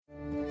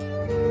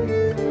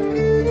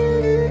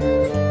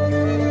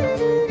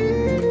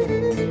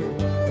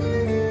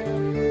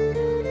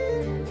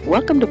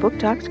Welcome to Book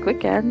Talks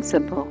Quick and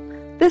Simple.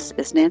 This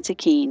is Nancy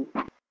Keene.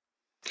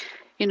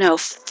 You know,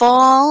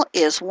 fall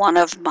is one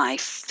of my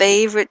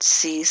favorite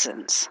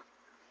seasons.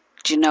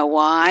 Do you know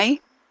why?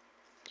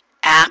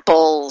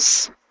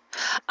 Apples.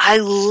 I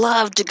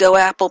love to go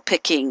apple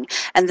picking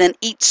and then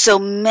eat so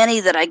many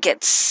that I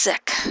get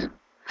sick.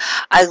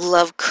 I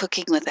love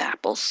cooking with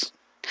apples.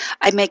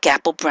 I make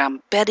apple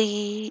brown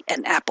Betty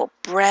and apple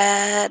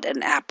bread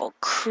and apple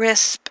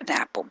crisp and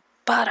apple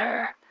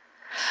butter.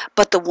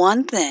 But the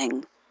one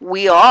thing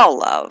we all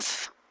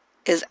love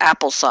is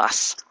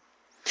applesauce.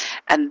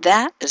 And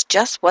that is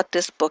just what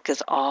this book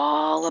is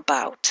all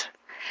about.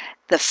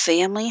 The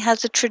family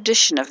has a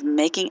tradition of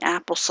making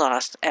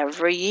applesauce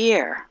every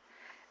year.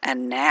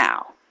 And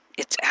now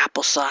it's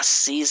applesauce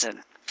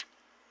season.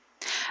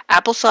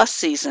 Applesauce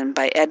Season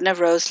by Edna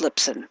Rose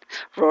Lipson,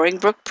 Roaring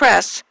Brook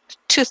Press,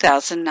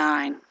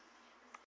 2009.